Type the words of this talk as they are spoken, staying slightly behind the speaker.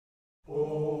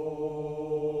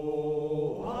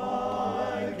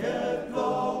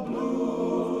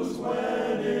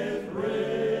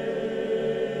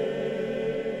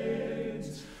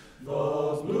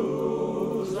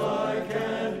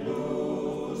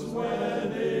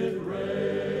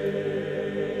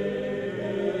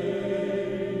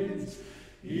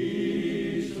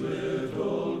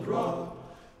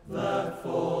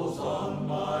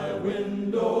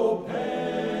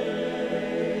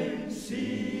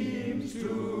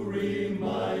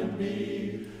remind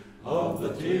me of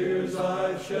the tears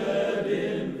I've shed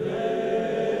in vain.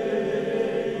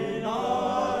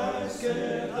 I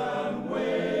sit and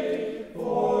wait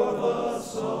for the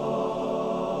sun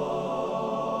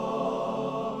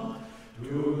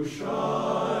to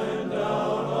shine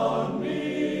down on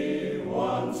me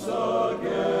once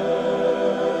again.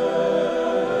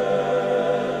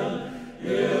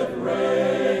 It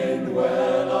rained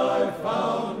when I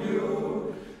found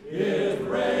you. It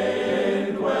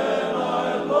rained when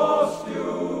I lost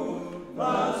you.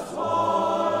 That's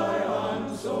why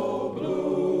I'm so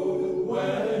blue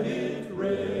when it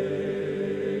rains.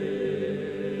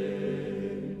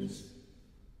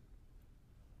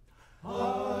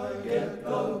 I get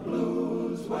the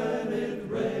blues when it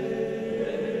rains.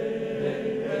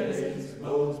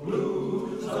 Those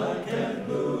blues I can't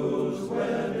lose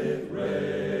when it rains.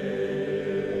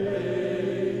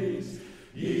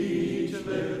 Each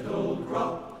little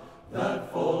drop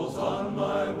that falls on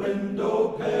my window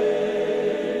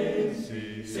pane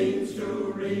seems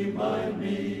to remind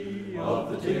me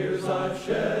of the tears I've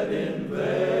shed